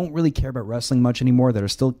don't really care about wrestling much anymore, that are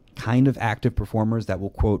still kind of active performers that will,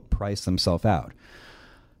 quote, price themselves out.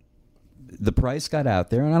 The price got out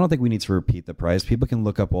there, and I don't think we need to repeat the price. People can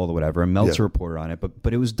look up all the whatever, and Meltzer reported on it.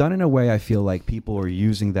 But it was done in a way I feel like people are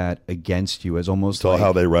using that against you as almost like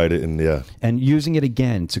how they write it, and using it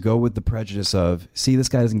again to go with the prejudice of, see, this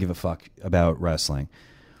guy doesn't give a fuck about wrestling.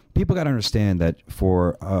 People got to understand that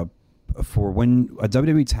for when a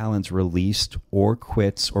WWE talent's released or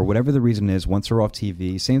quits or whatever the reason is, once they're off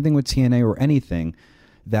TV, same thing with TNA or anything,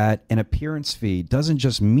 that an appearance fee doesn't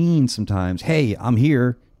just mean sometimes, hey, I'm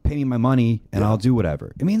here, pay me my money and I'll do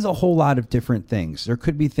whatever. It means a whole lot of different things. There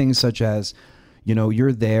could be things such as,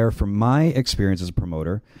 you're there, from my experience as a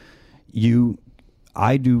promoter,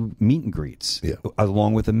 I do meet and greets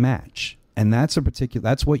along with a match. And that's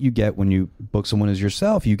what you get when you book someone as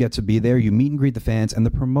yourself. You get to be there, you meet and greet the fans, and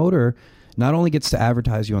the promoter not only gets to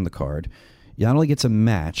advertise you on the card, you not only gets a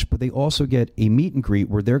match, but they also get a meet and greet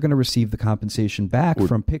where they're going to receive the compensation back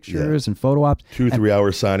from pictures and photo ops. 2-3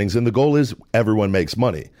 hour signings. And the goal is everyone makes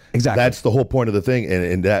money. Exactly. That's the whole point of the thing.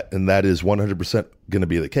 And that is 100% going to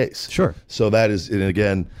be the case. Sure. So that is, and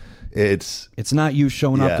again, it's not you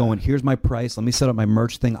showing up going, here's my price, let me set up my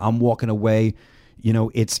merch thing, I'm walking away.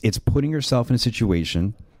 It's putting yourself in a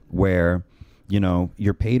situation where,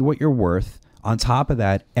 you're paid what you're worth. On top of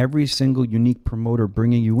that, every single unique promoter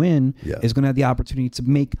bringing you in is going to have the opportunity to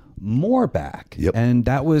make more back. Yep.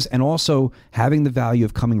 And also having the value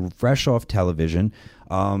of coming fresh off television.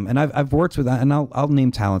 And I've worked with that, and I'll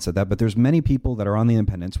name talents at that, but there's many people that are on the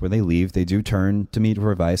independents where they leave, they do turn to me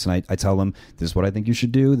for advice, and I tell them, this is what I think you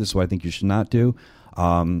should do, this is what I think you should not do.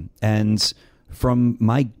 And from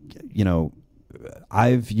my,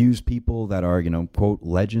 I've used people that are, quote,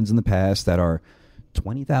 legends in the past that are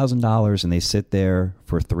 $20,000 and they sit there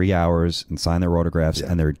for 3 hours and sign their autographs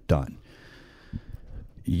and they're done.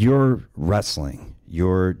 You're wrestling.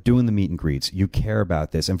 You're doing the meet and greets. You care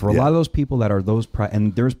about this. And for a lot of those people that are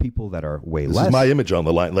and there's people that are way less. This is my image on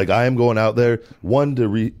the line. Like, I am going out there, one,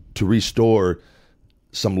 to restore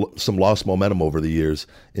some lost momentum over the years,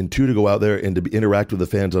 and two, to go out there and to interact with the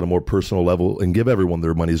fans on a more personal level and give everyone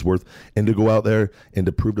their money's worth, and to go out there and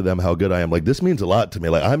to prove to them how good I am. Like, this means a lot to me.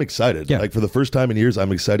 Like, I'm excited. Like, for the first time in years,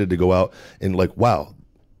 I'm excited to go out and, like, wow,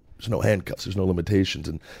 there's no handcuffs, there's no limitations,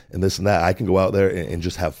 and this and that. I can go out there and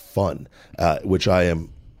just have fun, which I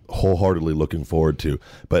am wholeheartedly looking forward to.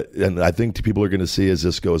 And I think people are going to see as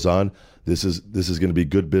this goes on, this is going to be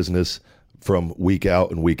good business from week out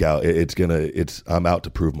and week out. I'm out to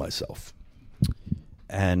prove myself.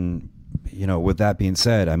 And with that being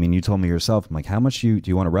said, I mean, you told me yourself, I'm like, how much do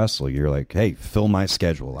you want to wrestle? You're like, hey, fill my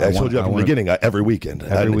schedule. I told you from the beginning, every weekend.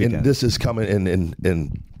 And this is coming in,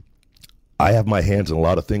 and I have my hands in a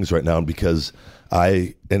lot of things right now, because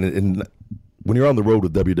when you're on the road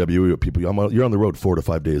with WWE with people, you're on the road 4 to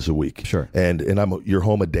 5 days a week. Sure. And you're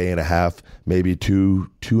home a day and a half, maybe two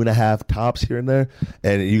and a half tops here and there.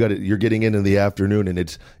 And you're getting in the afternoon, and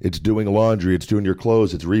it's doing laundry, it's doing your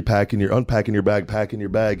clothes, it's unpacking your bag, packing your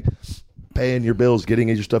bag, paying your bills, getting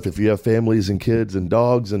in your stuff. If you have families and kids and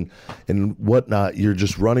dogs and whatnot, you're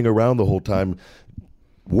just running around the whole time,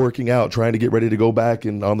 working out, trying to get ready to go back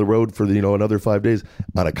and on the road for another 5 days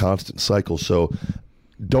on a constant cycle. So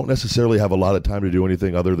don't necessarily have a lot of time to do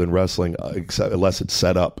anything other than wrestling, unless it's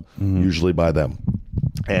set up, usually by them.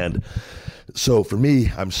 And so for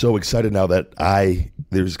me, I'm so excited now that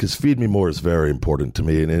because Feed Me More is very important to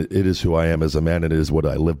me, and it is who I am as a man, and it is what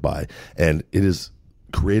I live by. And it is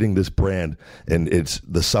creating this brand, and it's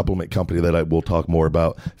the supplement company that I will talk more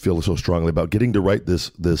about, feel so strongly about, getting to write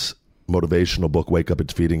this motivational book, Wake Up,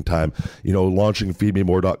 It's Feeding Time, launching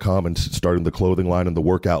feedmemore.com and starting the clothing line and the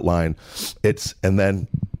workout line. And then,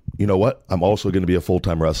 you know what? I'm also going to be a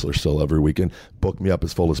full-time wrestler still every weekend. Book me up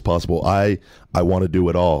as full as possible. I want to do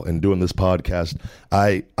it all. And doing this podcast,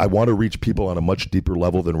 I want to reach people on a much deeper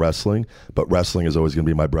level than wrestling, but wrestling is always going to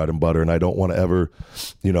be my bread and butter. And I don't want to ever,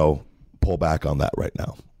 pull back on that right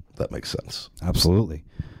now. If that makes sense. Absolutely.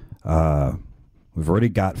 We've already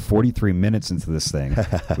got 43 minutes into this thing.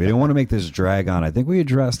 We didn't want to make this drag on. I think we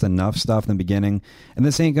addressed enough stuff in the beginning. And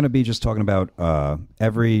this ain't going to be just talking about I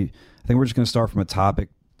think we're just going to start from a topic,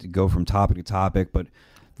 to go from topic to topic. But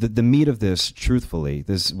the meat of this, truthfully,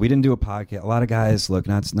 we didn't do a podcast. A lot of guys, look,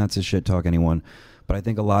 not to shit talk anyone, but I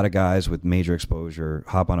think a lot of guys with major exposure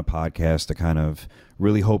hop on a podcast to kind of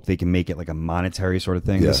really hope they can make it like a monetary sort of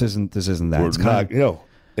thing. Yeah. This isn't that. It's kind of,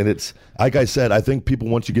 and it's like I said, I think people,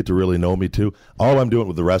 once you get to really know me too, all I'm doing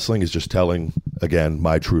with the wrestling is just telling, again,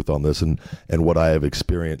 my truth on this and what I have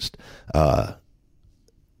experienced. The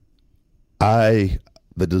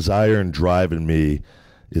desire and drive in me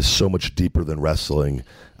is so much deeper than wrestling.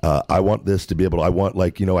 I want this to be able to,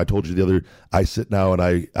 I told you I sit now and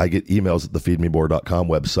I get emails at the feedmemore.com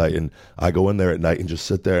website, and I go in there at night and just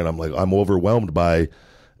sit there and I'm overwhelmed by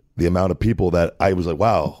the amount of people that I was like,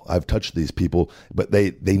 wow, I've touched these people, but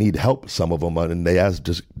they need help, some of them, and they ask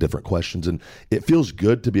just different questions. And it feels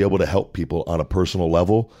good to be able to help people on a personal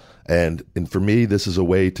level. And for me, this is a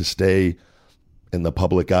way to stay in the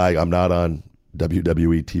public eye. I'm not on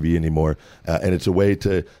WWE TV anymore. And it's a way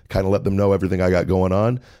to kind of let them know everything I got going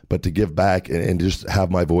on, but to give back and just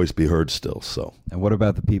have my voice be heard still. So. And what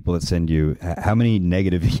about the people that send you, how many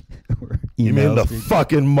negative emails? You mean the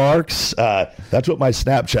fucking marks? That's what my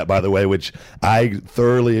Snapchat, by the way, which I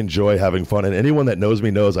thoroughly enjoy having fun. And anyone that knows me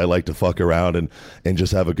knows I like to fuck around and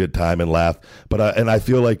just have a good time and laugh. But and I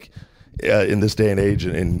feel like in this day and age,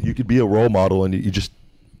 and you could be a role model and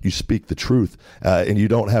you speak the truth, and you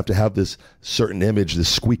don't have to have this certain image, this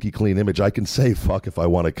squeaky clean image. I can say fuck if I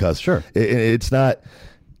want to cuss. Sure. It's not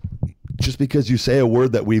just because you say a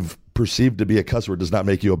word that we've perceived to be a cuss word does not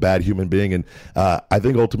make you a bad human being. And I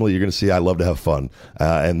think ultimately you're going to see I love to have fun.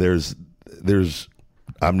 And there's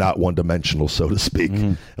I'm not one dimensional, so to speak,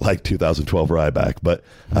 like 2012 Ryback, but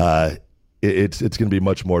it's going to be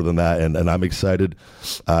much more than that. And I'm excited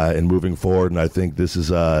and moving forward. And I think this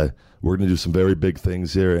is we're going to do some very big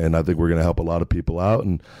things here, and I think we're going to help a lot of people out,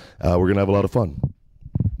 and we're going to have a lot of fun.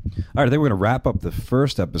 All right, I think we're going to wrap up the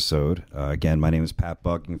first episode. Again, my name is Pat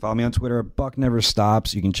Buck. You can follow me on Twitter at Buck Never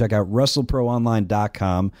Stops. You can check out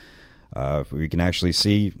WrestleProOnline.com. We can actually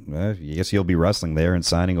see, I guess you'll be wrestling there and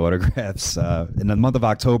signing autographs in the month of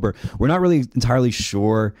October. We're not really entirely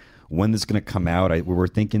sure when this is going to come out. We were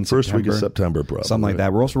thinking first week of September, probably. Something like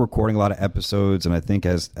that. We're also recording a lot of episodes, and I think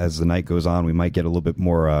as the night goes on, we might get a little bit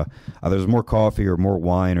more, there's more coffee or more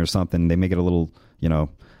wine or something. They make it a little,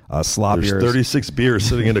 sloppier. There's 36 beers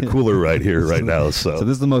sitting in a cooler right here, right now. So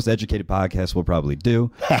this is the most educated podcast we'll probably do.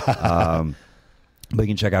 But you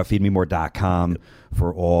can check out feedmemore.com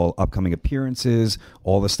for all upcoming appearances,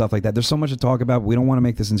 all the stuff like that. There's so much to talk about. We don't want to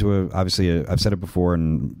make this into I've said it before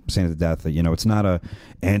and saying it to death, that, it's not a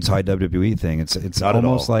anti-WWE thing. It's not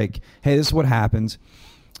almost like, hey, this is what happens.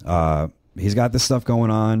 He's got this stuff going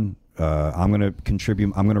on. I'm going to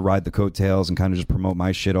contribute. I'm going to ride the coattails and kind of just promote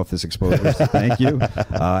my shit off this exposure. So thank you.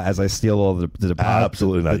 As I steal all the deposit.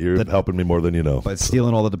 Absolutely not. You're helping me more than you know. But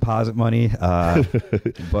stealing all the deposit money.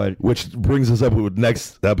 But which brings us up with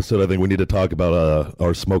next episode. I think we need to talk about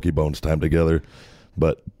our Smoky Bones time together.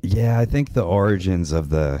 But yeah, I think the origins of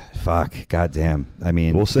the goddamn. I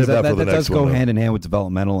mean, we'll save that for the next one. That does go hand in hand with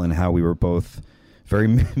developmental and how we were both very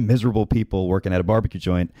miserable people working at a barbecue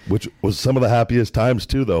joint. Which was some of the happiest times,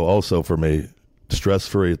 too, though, also for me.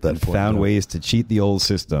 Stress-free at that point. Found ways to cheat the old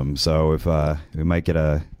system. So if we might get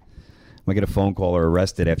a phone call or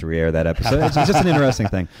arrested after we air that episode. It's just an interesting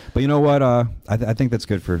thing. But you know what? I think that's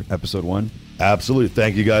good for episode 1. Absolutely.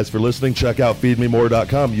 Thank you guys for listening. Check out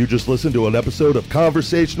feedmemore.com. You just listened to an episode of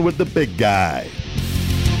Conversation with the Big Guy.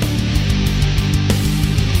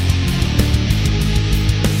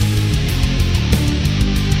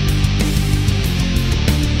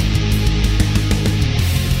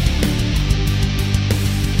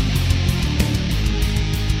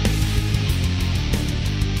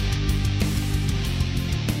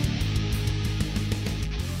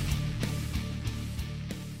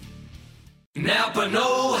 Napa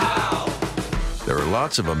know-how. There are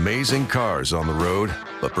lots of amazing cars on the road,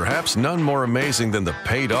 but perhaps none more amazing than the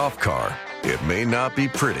paid-off car. It may not be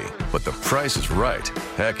pretty, but the price is right.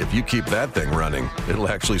 Heck, if you keep that thing running, it'll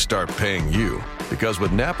actually start paying you. Because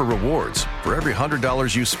with Napa Rewards, for every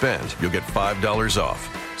 $100 you spend, you'll get $5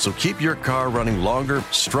 off. So keep your car running longer,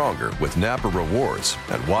 stronger with Napa Rewards,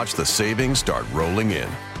 and watch the savings start rolling in.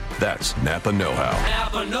 That's Napa know-how.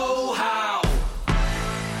 Napa know-how.